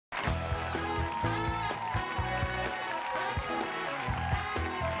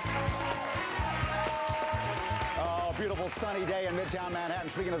sunny day in Midtown Manhattan.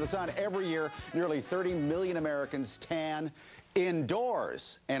 Speaking of the sun, every year, nearly 30 million Americans tan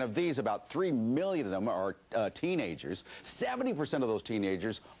indoors. And of these, about 3 million of them are teenagers. 70% of those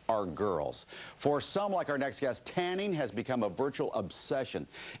teenagers are girls. For some, like our next guest, tanning has become a virtual obsession.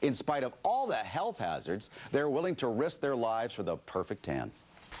 In spite of all the health hazards, they're willing to risk their lives for the perfect tan.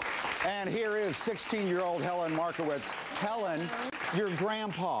 And here is 16-year-old Helen Markowitz. Helen, your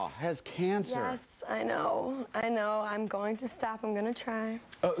grandpa has cancer. Yes, I know. I'm going to stop. I'm going to try.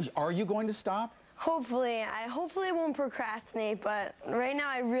 Are you going to stop? Hopefully. I hopefully won't procrastinate, but right now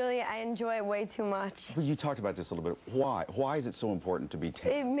I enjoy it way too much. Well, you talked about this a little bit. Why? Why is it so important to be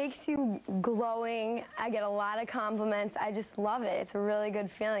tan? It makes you glowing. I get a lot of compliments. I just love it. It's a really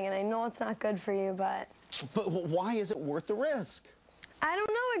good feeling, and I know it's not good for you, but... But why is it worth the risk? I don't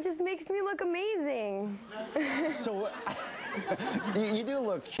know. It just makes me look amazing. So, you do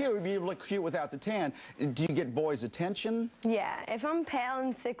look cute. You look cute without the tan. Do you get boys' attention? Yeah. If I'm pale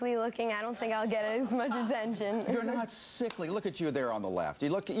and sickly looking, I don't think I'll get as much attention. You're not sickly. Look at you there on the left.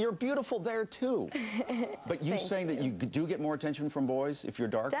 You're beautiful there, too. But you saying that you do get more attention from boys if you're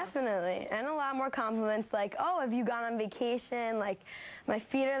dark? Definitely. And a lot more compliments like, oh, have you gone on vacation? Like, my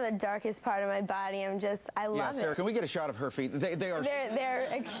feet are the darkest part of my body. I love it. Sarah, can we get a shot of her feet? They're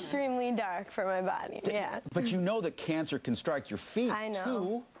extremely dark for my body, yeah. But you know that cancer can strike your feet, I know.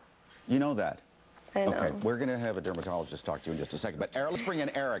 too. You know that? I know. Okay, we're going to have a dermatologist talk to you in just a second. But let's bring in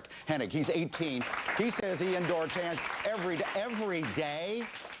Eric Hennig. He's 18. He says he indoor tans every day.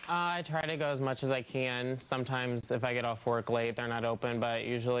 I try to go as much as I can. Sometimes if I get off work late, they're not open, but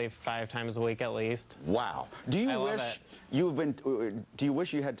usually 5 times a week at least. Wow. Do you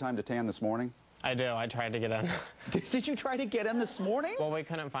wish you had time to tan this morning? I do. I tried to get in. Did you try to get in this morning? Well, we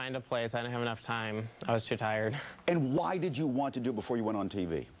couldn't find a place. I didn't have enough time. I was too tired. And why did you want to do it before you went on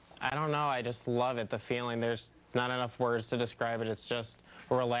TV? I don't know. I just love it, the feeling. There's not enough words to describe it. It's just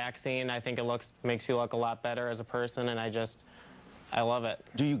relaxing. I think it makes you look a lot better as a person, and I love it.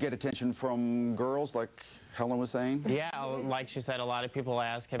 Do you get attention from girls, like Helen was saying? Yeah, like she said, a lot of people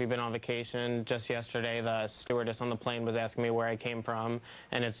ask, have you been on vacation? Just yesterday, the stewardess on the plane was asking me where I came from,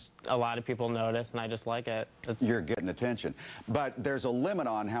 and a lot of people notice, and I just like it. You're getting attention. But there's a limit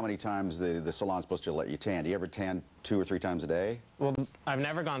on how many times the salon's supposed to let you tan. Do you ever tan 2 or 3 times a day? Well, I've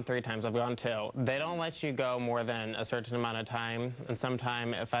never gone 3 times. I've gone 2. They don't let you go more than a certain amount of time, and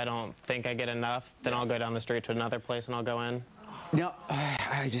sometime if I don't think I get enough, then I'll go down the street to another place and I'll go in. Now,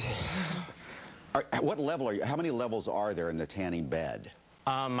 what level are you? How many levels are there in the tanning bed?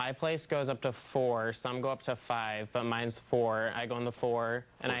 My place goes up to 4. Some go up to 5, but mine's 4. I go in the 4,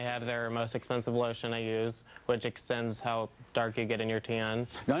 and I have their most expensive lotion I use, which extends how dark you get in your tan.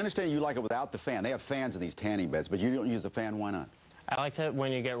 Now, I understand you like it without the fan. They have fans in these tanning beds, but you don't use the fan. Why not? I like it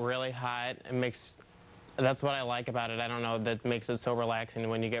when you get really hot. That's what I like about it. I don't know, that makes it so relaxing.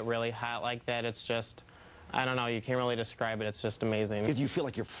 When you get really hot like that, it's just... I don't know, you can't really describe it. It's just amazing. Do you feel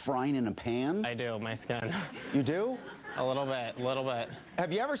like you're frying in a pan? I do, my skin. You do? A little bit, a little bit.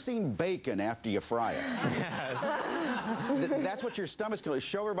 Have you ever seen bacon after you fry it? Yes. That's what your stomach's going to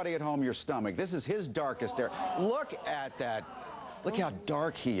show everybody at home, your stomach. This is his darkest area. Look at that. Look how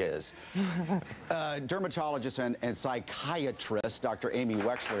dark he is. Dermatologist and psychiatrist, Dr. Amy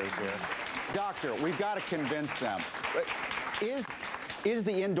Wexler is here. Doctor, we've got to convince them. Is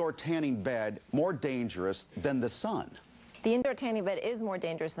the indoor tanning bed more dangerous than the sun? The indoor tanning bed is more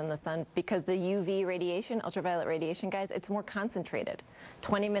dangerous than the sun because the UV radiation, ultraviolet radiation, guys, it's more concentrated.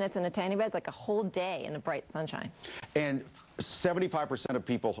 20 minutes in a tanning bed is like a whole day in a bright sunshine. And 75% of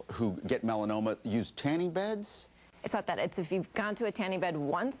people who get melanoma use tanning beds? It's not that. It's if you've gone to a tanning bed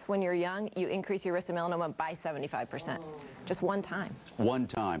once when you're young, you increase your risk of melanoma by 75%. Just one time. One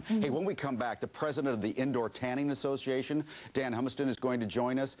time. Hey, when we come back, the president of the Indoor Tanning Association, Dan Humiston, is going to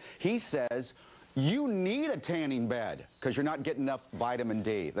join us. He says you need a tanning bed because you're not getting enough vitamin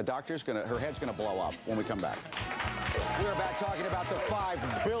D. The doctor's her head's gonna blow up when we come back. We're back talking about the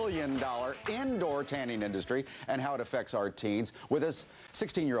 $5 billion indoor tanning industry and how it affects our teens. With us,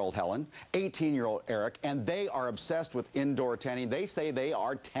 16-year-old Helen, 18-year-old Eric, and they are obsessed with indoor tanning. They say they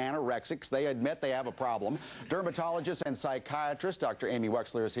are tanorexics. They admit they have a problem. Dermatologist and psychiatrist Dr. Amy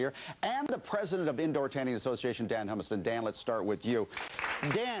Wexler is here, and the president of Indoor Tanning Association, Dan Humiston. Dan, let's start with you.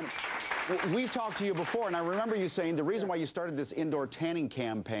 Dan, we've talked to you before, and I remember you saying the reason why you started this indoor tanning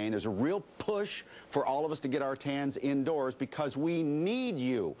campaign, there's a real push for all of us to get our tans indoors because we need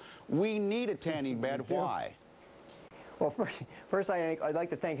you. We need a tanning bed. Why? Well, first I'd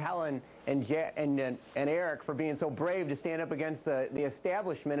like to thank Helen and Eric for being so brave to stand up against the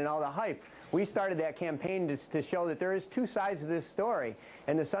establishment and all the hype. We started that campaign to show that there is two sides of this story,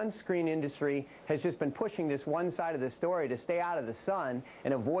 and the sunscreen industry has just been pushing this one side of the story to stay out of the sun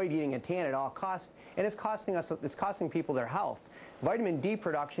and avoid getting a tan at all costs, and it's costing people their health. Vitamin D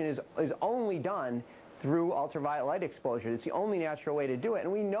production is only done through ultraviolet light exposure. It's the only natural way to do it,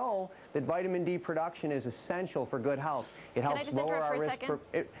 and we know that vitamin D production is essential for good health. It helps lower our risk for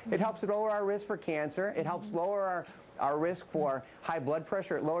it helps lower our risk for cancer. It helps lower our risk for high blood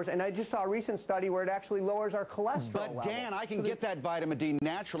pressure. It lowers, and I just saw a recent study where it actually lowers our cholesterol level. But Dan, I can get that vitamin D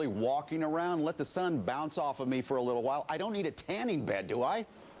naturally walking around, let the sun bounce off of me for a little while. I don't need a tanning bed, do I?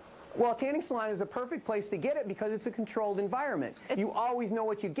 Well, a tanning salon is a perfect place to get it because it's a controlled environment. You always know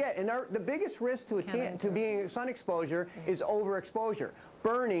what you get. And the biggest risk to being sun exposure is overexposure.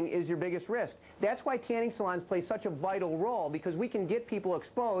 Burning is your biggest risk. That's why tanning salons play such a vital role, because we can get people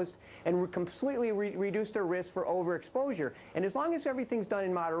exposed and completely reduce their risk for overexposure. And as long as everything's done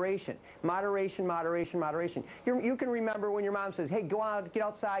in moderation, moderation. You can remember when your mom says, hey, go out, get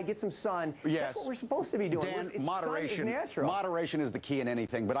outside, get some sun. Yes. That's what we're supposed to be doing. Dan, moderation, sun is natural. Moderation is the key in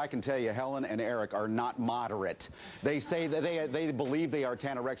anything, but I can tell you, Helen and Eric are not moderate. They say that they believe they are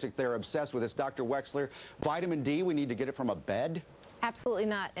tanorexic. They're obsessed with this. Dr. Wexler, vitamin D, we need to get it from a bed? Absolutely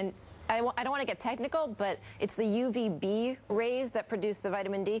not. And I don't want to get technical, but it's the UVB rays that produce the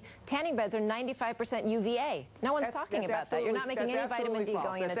vitamin D. Tanning beds are 95% UVA. No one's talking about that. You're not making any vitamin D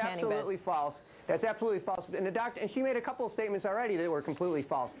going in a tanning bed. That's absolutely false. That's absolutely false. And the doctor, and she made a couple of statements already that were completely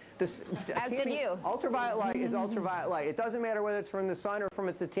false. As did you. Ultraviolet light is ultraviolet light. It doesn't matter whether it's from the sun or from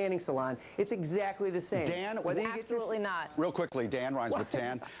a tanning salon. It's exactly the same. Dan, absolutely not. Real quickly, Dan rhymes with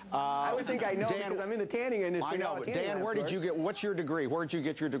tan. I would think I know, Dan, because I'm in the tanning industry. I know. Dan, where did you get? What's your degree? Where did you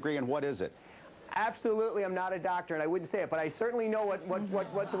get your degree, and what is it? Absolutely, I'm not a doctor, and I wouldn't say it, but I certainly know what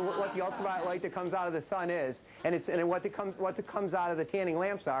the ultraviolet light that comes out of the sun is, and what comes out of the tanning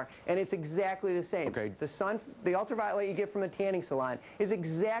lamps are, and it's exactly the same. Okay. The ultraviolet light you get from a tanning salon is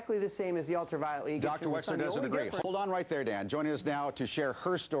exactly the same as the ultraviolet light you get from the sun. Dr. Wexler doesn't agree. Hold on right there, Dan. Joining us now to share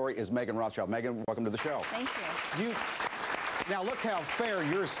her story is Meghan Rothschild. Meghan, welcome to the show. Thank you. Now, look how fair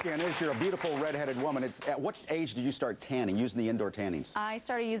your skin is. You're a beautiful redheaded woman. At what age did you start tanning, using the indoor tannings? I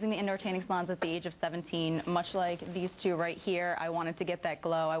started using the indoor tanning salons at the age of 17. Much like these two right here, I wanted to get that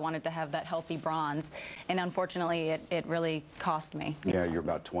glow. I wanted to have that healthy bronze. And unfortunately, it really cost me. Yeah, you're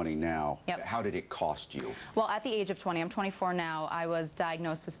about 20 now. Yep. How did it cost you? Well, at the age of 20, I'm 24 now, I was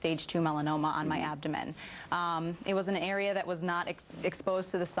diagnosed with stage 2 melanoma on my abdomen. It was an area that was not exposed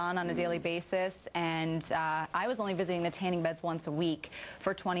to the sun on a daily basis, and I was only visiting the tanning beds once a week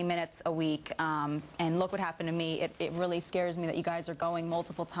for 20 minutes a week, and look what happened to me. It really scares me that you guys are going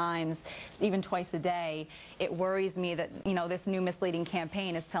multiple times, even twice a day. It worries me that, you know, this new misleading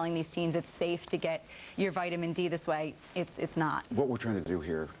campaign is telling these teens it's safe to get your vitamin D this way. It's not. What we're trying to do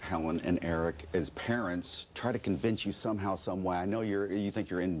here, Helen and Eric, as parents, try to convince you somehow, some way. I know you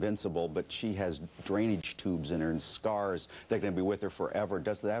think you're invincible, but she has drainage tubes in her and scars that are going to be with her forever.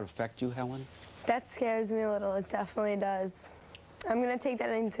 Does that affect you, Helen? That scares me a little. It definitely does. I'm going to take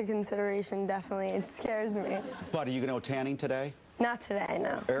that into consideration, definitely. It scares me. But are you going to go tanning today? Not today,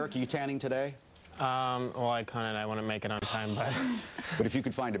 no. Eric, are you tanning today? Well, I couldn't. I wouldn't make it on time, but... But if you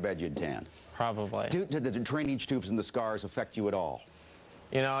could find a bed, you'd tan? Probably. Do the drainage tubes and the scars affect you at all?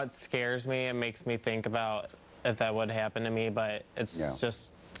 You know, it scares me. It makes me think about if that would happen to me, but it's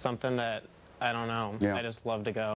just something that, I don't know. Yeah. I just love to go.